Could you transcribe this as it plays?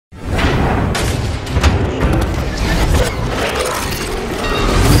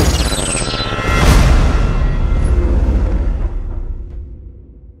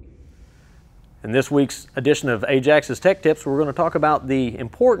In this week's edition of Ajax's Tech Tips, we're going to talk about the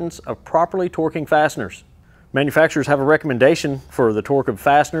importance of properly torquing fasteners. Manufacturers have a recommendation for the torque of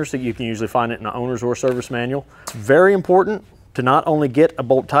fasteners that you can usually find it in the owner's or service manual. It's very important to not only get a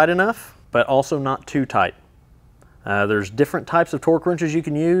bolt tight enough, but also not too tight. There's different types of torque wrenches you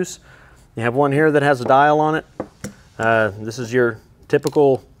can use. You have one here that has a dial on it. This is your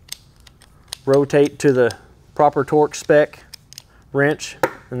typical rotate to the proper torque spec wrench,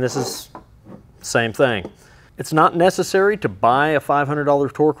 and this is the same thing. It's not necessary to buy a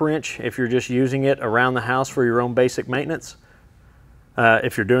 $500 torque wrench if you're just using it around the house for your own basic maintenance.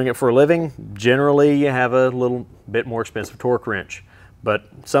 If you're doing it for a living, generally you have a little bit more expensive torque wrench, but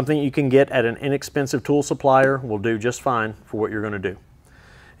something you can get at an inexpensive tool supplier will do just fine for what you're going to do.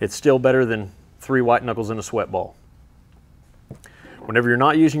 It's still better than 3 white knuckles in a sweat ball. Whenever you're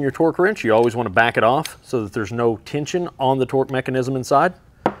not using your torque wrench, you always want to back it off so that there's no tension on the torque mechanism inside.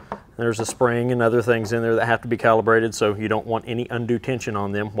 There's a spring and other things in there that have to be calibrated, so you don't want any undue tension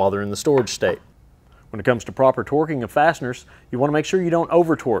on them while they're in the storage state. When it comes to proper torquing of fasteners, you want to make sure you don't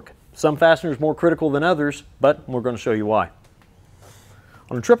over torque. Some fasteners are more critical than others, but we're going to show you why.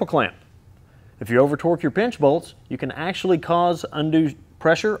 On a triple clamp, if you over torque your pinch bolts, you can actually cause undue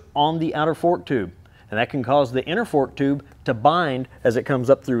pressure on the outer fork tube, and that can cause the inner fork tube to bind as it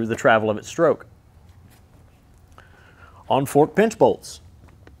comes up through the travel of its stroke. On fork pinch bolts,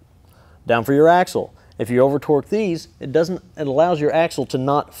 down for your axle, if you over torque these, it allows your axle to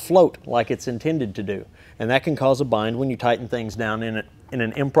not float like it's intended to do, and that can cause a bind when you tighten things down in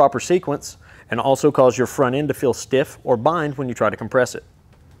an improper sequence, and also cause your front end to feel stiff or bind when you try to compress it.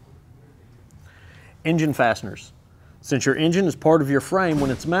 Engine fasteners. Since your engine is part of your frame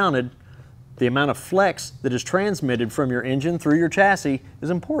when it's mounted, the amount of flex that is transmitted from your engine through your chassis is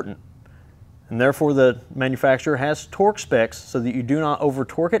important. And therefore the manufacturer has torque specs so that you do not over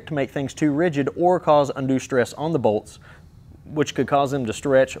torque it to make things too rigid or cause undue stress on the bolts, which could cause them to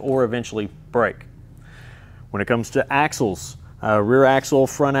stretch or eventually break. When it comes to axles, rear axle,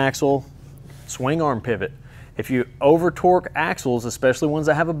 front axle, swing arm pivot, if you over torque axles, especially ones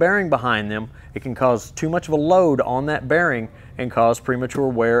that have a bearing behind them, it can cause too much of a load on that bearing and cause premature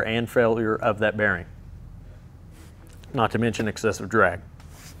wear and failure of that bearing. Not to mention excessive drag.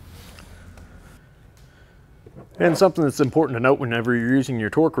 And something that's important to note whenever you're using your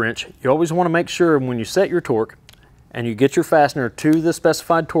torque wrench, you always want to make sure when you set your torque and you get your fastener to the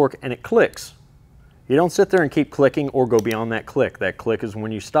specified torque and it clicks, you don't sit there and keep clicking or go beyond that click. That click is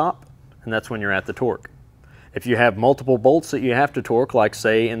when you stop, and that's when you're at the torque. If you have multiple bolts that you have to torque, like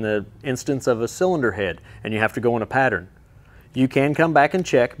say in the instance of a cylinder head, and you have to go in a pattern, you can come back and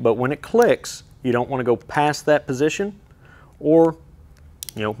check, but when it clicks, you don't want to go past that position or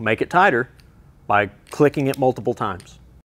make it tighter by clicking it multiple times.